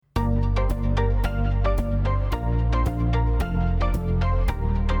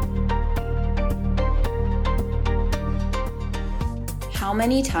How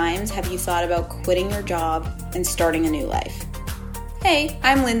many times have you thought about quitting your job and starting a new life? Hey,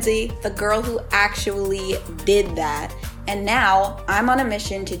 I'm Lindsay, the girl who actually did that. And now I'm on a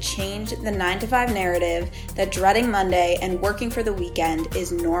mission to change the 9-to-5 narrative that dreading Monday and working for the weekend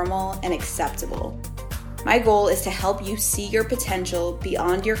is normal and acceptable. My goal is to help you see your potential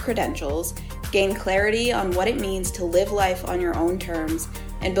beyond your credentials, gain clarity on what it means to live life on your own terms,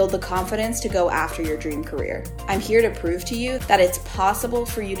 and build the confidence to go after your dream career. I'm here to prove to you that it's possible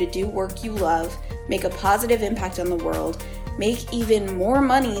for you to do work you love, make a positive impact on the world, make even more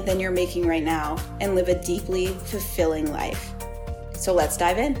money than you're making right now, and live a deeply fulfilling life. So let's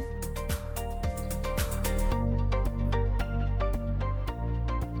dive in.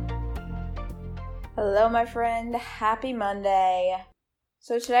 Hello, my friend. Happy Monday.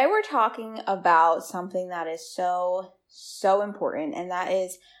 So today we're talking about something that is so important, and that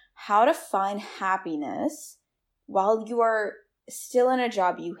is how to find happiness while you are still in a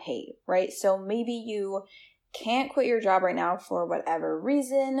job you hate, right? So maybe you can't quit your job right now for whatever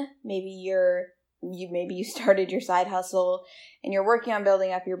reason. Maybe you started your side hustle and you're working on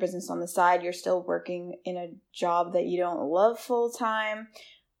building up your business on the side. You're still working in a job that you don't love full time.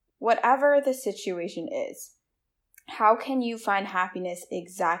 Whatever the situation is, how can you find happiness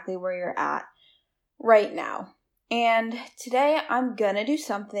exactly where you're at right now? And today I'm going to do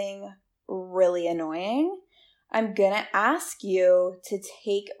something really annoying. I'm going to ask you to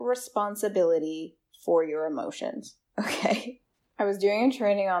take responsibility for your emotions, okay? I was doing a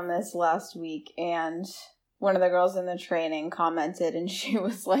training on this last week, and one of the girls in the training commented, and she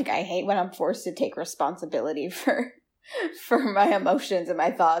was like, I hate when I'm forced to take responsibility for my emotions and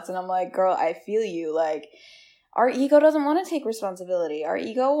my thoughts. And I'm like, girl, I feel you. Like, our ego doesn't want to take responsibility. Our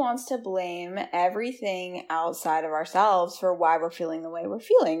ego wants to blame everything outside of ourselves for why we're feeling the way we're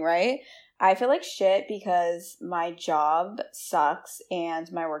feeling, right? I feel like shit because my job sucks and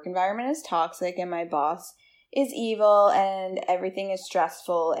my work environment is toxic and my boss is evil and everything is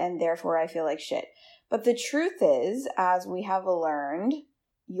stressful and therefore I feel like shit. But the truth is, as we have learned,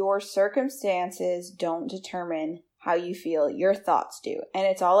 your circumstances don't determine how you feel, your thoughts do. And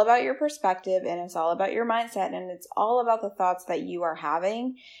it's all about your perspective, and it's all about your mindset, and it's all about the thoughts that you are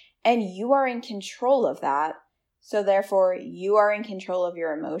having, and you are in control of that. So therefore, you are in control of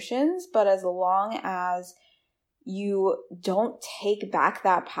your emotions, but as long as you don't take back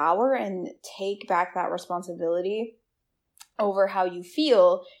that power and take back that responsibility over how you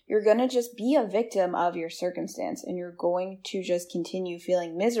feel, you're going to just be a victim of your circumstance, and you're going to just continue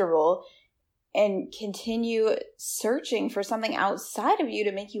feeling miserable and continue searching for something outside of you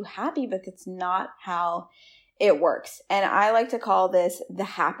to make you happy, but that's not how it works. And I like to call this the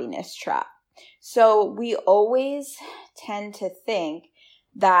happiness trap. So we always tend to think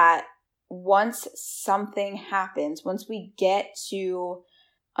that once something happens, once we get to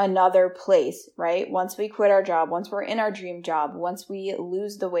another place, right? Once we quit our job, once we're in our dream job, once we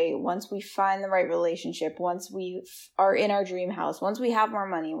lose the weight, once we find the right relationship, once we are in our dream house, once we have more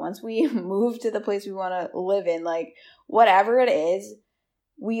money, once we move to the place we want to live in, like whatever it is,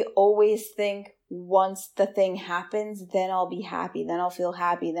 we always think once the thing happens, then I'll be happy, then I'll feel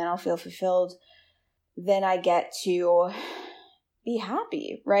happy, then I'll feel fulfilled, then I get to be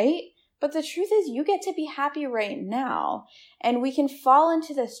happy, right? But the truth is you get to be happy right now. And we can fall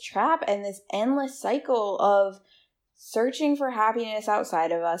into this trap and this endless cycle of searching for happiness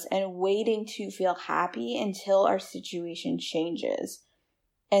outside of us and waiting to feel happy until our situation changes.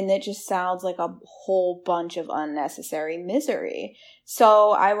 And it just sounds like a whole bunch of unnecessary misery.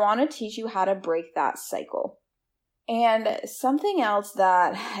 So I want to teach you how to break that cycle. And something else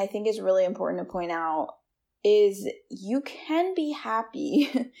that I think is really important to point out is you can be happy.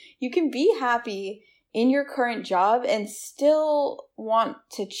 You can be happy in your current job and still want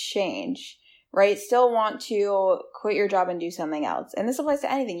to change, right? Still want to quit your job and do something else. And this applies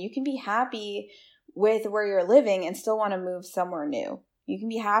to anything. You can be happy with where you're living and still want to move somewhere new. You can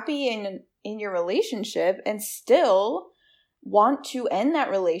be happy in your relationship and still want to end that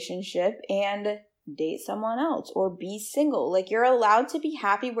relationship and date someone else or be single. Like, you're allowed to be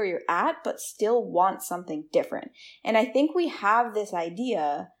happy where you're at, but still want something different. And I think we have this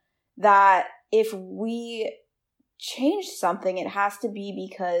idea that if we change something, it has to be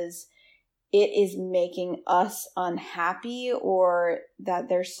because it is making us unhappy or that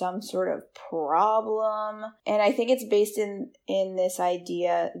there's some sort of problem. And I think it's based in this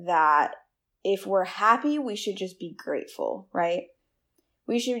idea that if we're happy, we should just be grateful, right?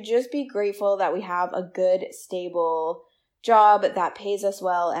 We should just be grateful that we have a good, stable job that pays us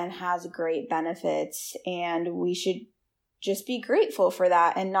well and has great benefits. And we should just be grateful for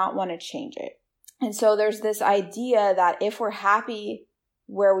that and not want to change it. And so there's this idea that if we're happy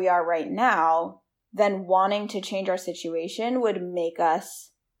where we are right now, then wanting to change our situation would make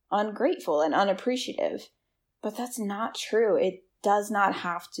us ungrateful and unappreciative. But that's not true. It does not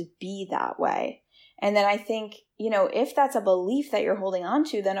have to be that way. And then I think, if that's a belief that you're holding on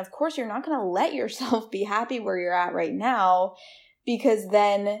to, then of course you're not going to let yourself be happy where you're at right now, because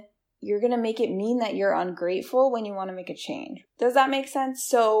then you're going to make it mean that you're ungrateful when you want to make a change. Does that make sense?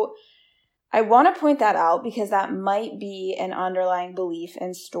 So I want to point that out because that might be an underlying belief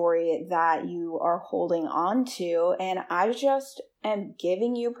and story that you are holding on to. And I just am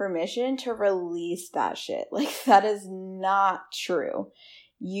giving you permission to release that shit. Like, that is not true.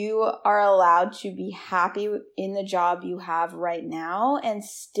 You are allowed to be happy in the job you have right now and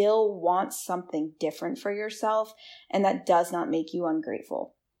still want something different for yourself. And that does not make you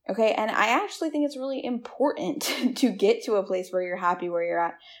ungrateful. Okay, and I actually think it's really important to get to a place where you're happy where you're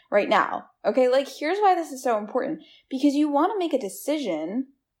at right now. Okay, like, here's why this is so important. Because you want to make a decision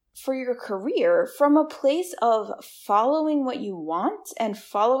for your career from a place of following what you want and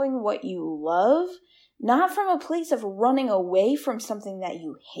following what you love, not from a place of running away from something that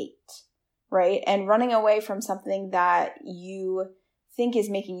you hate, right? And running away from something that you think is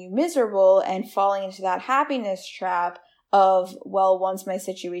making you miserable and falling into that happiness trap of, well, once my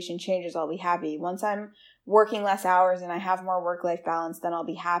situation changes, I'll be happy. Once I'm working less hours and I have more work-life balance, then I'll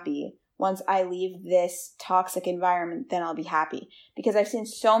be happy. Once I leave this toxic environment, then I'll be happy. Because I've seen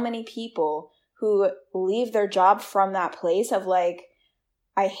so many people who leave their job from that place of like,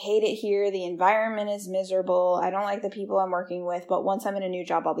 I hate it here. The environment is miserable. I don't like the people I'm working with, but once I'm in a new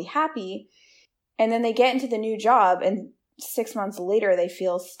job, I'll be happy. And then they get into the new job and 6 months later, they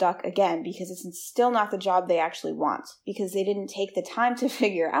feel stuck again because it's still not the job they actually want, because they didn't take the time to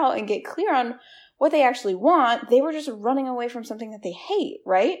figure out and get clear on what they actually want. They were just running away from something that they hate,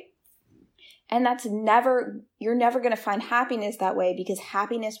 right? And you're never going to find happiness that way, because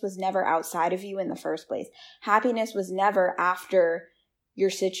happiness was never outside of you in the first place. Happiness was never after your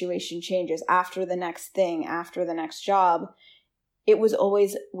situation changes, after the next thing, after the next job. It was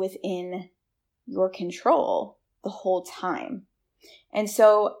always within your control the whole time. And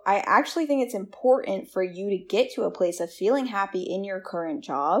so I actually think it's important for you to get to a place of feeling happy in your current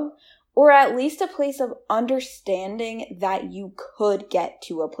job, or at least a place of understanding that you could get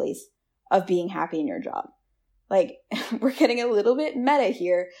to a place of being happy in your job. Like, we're getting a little bit meta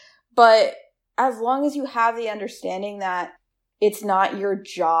here, but as long as you have the understanding that it's not your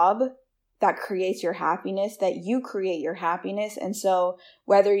job that creates your happiness, that you create your happiness. And so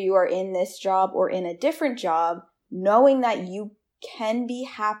whether you are in this job or in a different job, knowing that you can be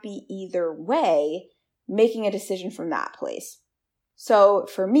happy either way, making a decision from that place. So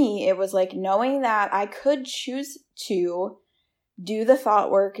for me, it was like knowing that I could choose to do the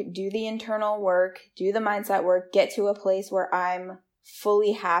thought work, do the internal work, do the mindset work, get to a place where I'm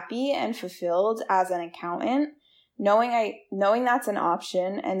fully happy and fulfilled as an accountant, knowing that's an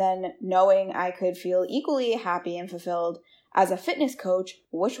option, and then knowing I could feel equally happy and fulfilled as a fitness coach.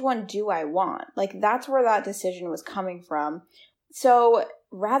 Which one do I want? Like, that's where that decision was coming from. So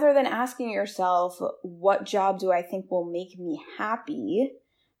rather than asking yourself, what job do I think will make me happy?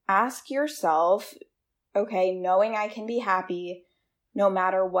 Ask yourself, okay, knowing I can be happy no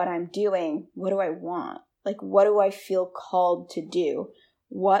matter what I'm doing, what do I want? Like, what do I feel called to do?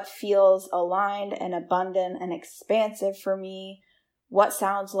 What feels aligned and abundant and expansive for me? What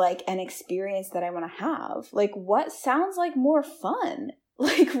sounds like an experience that I want to have? Like, what sounds like more fun?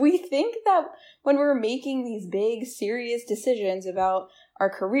 Like, we think that when we're making these big, serious decisions about our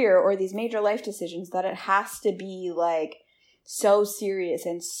career or these major life decisions, that it has to be like so serious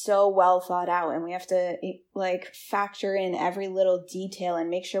and so well thought out, and we have to like factor in every little detail and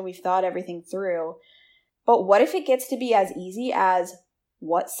make sure we've thought everything through. But what if it gets to be as easy as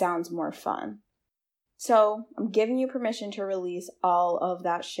what sounds more fun? So I'm giving you permission to release all of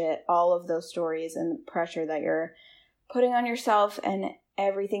that shit, all of those stories and pressure that you're putting on yourself and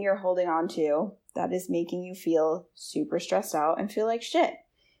everything you're holding on to that is making you feel super stressed out and feel like shit.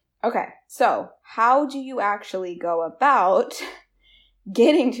 Okay, so how do you actually go about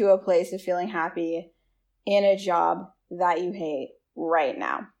getting to a place of feeling happy in a job that you hate right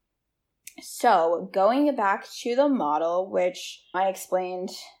now? So going back to the model, which I explained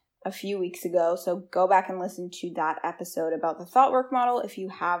a few weeks ago, so go back and listen to that episode about the thought work model if you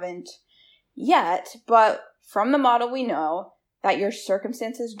haven't yet. But from the model, we know that your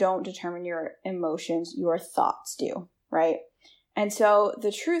circumstances don't determine your emotions, your thoughts do, right? And so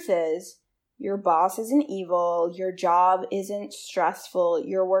the truth is, your boss isn't evil, your job isn't stressful,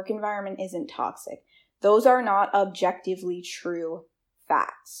 your work environment isn't toxic. Those are not objectively true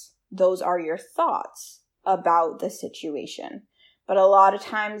facts. Those are your thoughts about the situation. But a lot of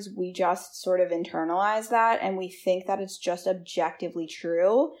times we just sort of internalize that and we think that it's just objectively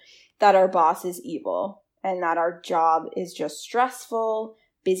true that our boss is evil and that our job is just stressful.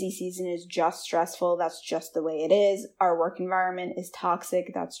 Busy season is just stressful. That's just the way it is. Our work environment is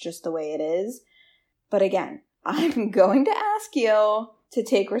toxic. That's just the way it is. But again, I'm going to ask you to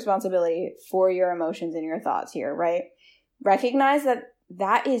take responsibility for your emotions and your thoughts here, right? Recognize that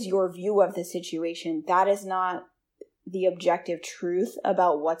that is your view of the situation. That is not the objective truth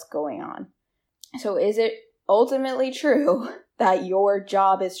about what's going on. So is it ultimately true that your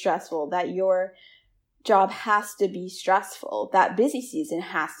job is stressful, that your job has to be stressful, that busy season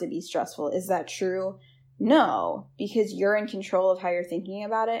has to be stressful? Is that true? No, because you're in control of how you're thinking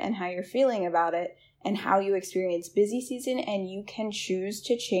about it and how you're feeling about it and how you experience busy season, and you can choose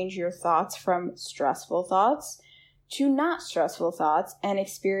to change your thoughts from stressful thoughts to not stressful thoughts and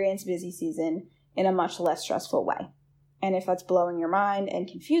experience busy season in a much less stressful way. And if that's blowing your mind and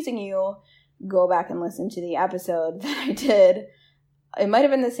confusing you, go back and listen to the episode that I did. It might have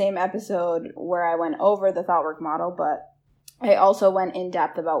been the same episode where I went over the thought work model, but I also went in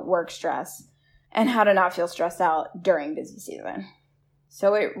depth about work stress and how to not feel stressed out during busy season.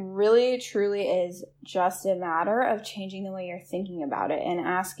 So it really, truly is just a matter of changing the way you're thinking about it and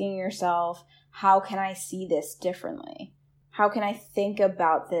asking yourself, how can I see this differently? How can I think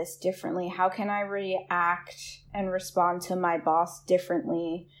about this differently? How can I react and respond to my boss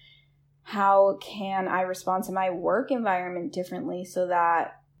differently? How can I respond to my work environment differently so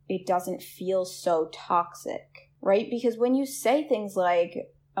that it doesn't feel so toxic, right? Because when you say things like,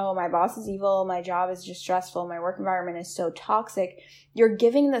 oh, my boss is evil, my job is just stressful, my work environment is so toxic, you're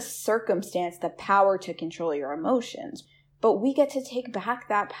giving the circumstance the power to control your emotions. But we get to take back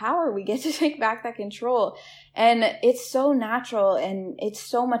that power. We get to take back that control. And it's so natural and it's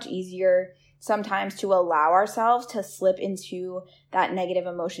so much easier sometimes to allow ourselves to slip into that negative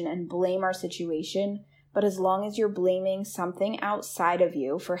emotion and blame our situation. But as long as you're blaming something outside of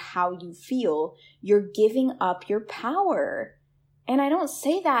you for how you feel, you're giving up your power. And I don't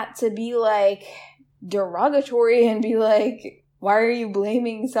say that to be like derogatory and be like, why are you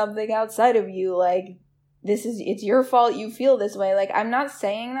blaming something outside of you? Like, it's your fault you feel this way. Like, I'm not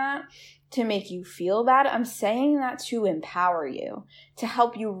saying that to make you feel bad. I'm saying that to empower you, to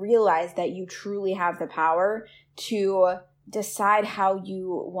help you realize that you truly have the power to decide how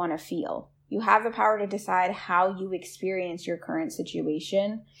you want to feel. You have the power to decide how you experience your current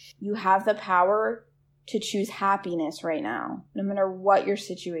situation. You have the power to choose happiness right now, no matter what your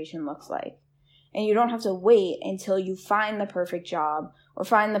situation looks like. And you don't have to wait until you find the perfect job or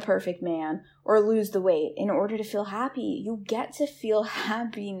find the perfect man or lose the weight in order to feel happy. You get to feel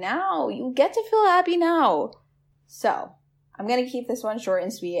happy now. You get to feel happy now. So I'm going to keep this one short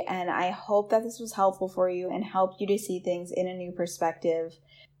and sweet, and I hope that this was helpful for you and helped you to see things in a new perspective.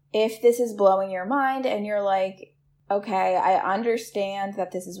 If this is blowing your mind and you're like, okay, I understand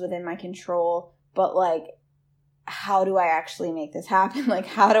that this is within my control, but like, how do I actually make this happen? Like,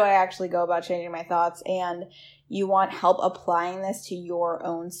 how do I actually go about changing my thoughts? And you want help applying this to your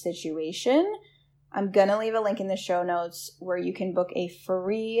own situation, I'm going to leave a link in the show notes where you can book a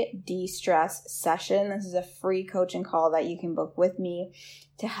free de-stress session. This is a free coaching call that you can book with me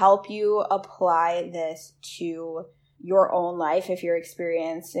to help you apply this to your own life if you're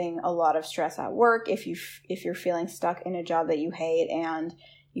experiencing a lot of stress at work, if you're feeling stuck in a job that you hate and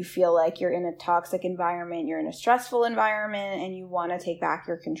you feel like you're in a toxic environment, you're in a stressful environment, and you want to take back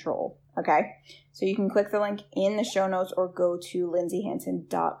your control, okay? So you can click the link in the show notes or go to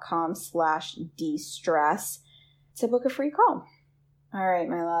lindsayhanson.com/destress to book a free call. All right,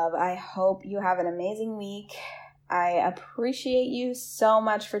 my love, I hope you have an amazing week. I appreciate you so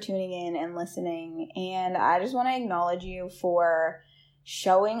much for tuning in and listening, and I just want to acknowledge you for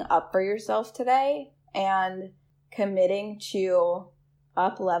showing up for yourself today and committing to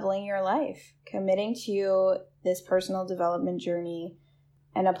up-leveling your life, committing to this personal development journey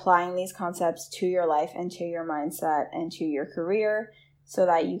and applying these concepts to your life and to your mindset and to your career so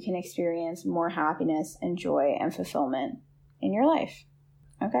that you can experience more happiness and joy and fulfillment in your life.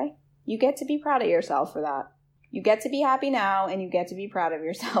 Okay? You get to be proud of yourself for that. You get to be happy now and you get to be proud of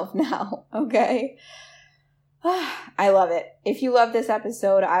yourself now. Okay? I love it. If you love this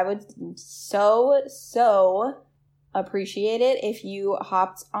episode, I would so appreciate it if you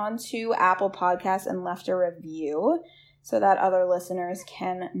hopped onto Apple Podcasts and left a review so that other listeners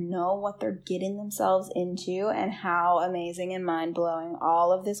can know what they're getting themselves into and how amazing and mind-blowing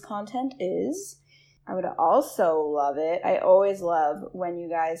all of this content is. I would also love it. I always love when you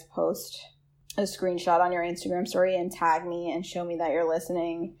guys post a screenshot on your Instagram story and tag me and show me that you're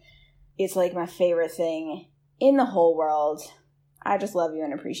listening. It's like my favorite thing in the whole world. I just love you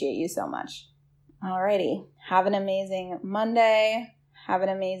and appreciate you so much. Alrighty. Have an amazing Monday. Have an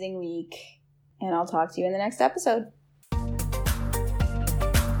amazing week. And I'll talk to you in the next episode.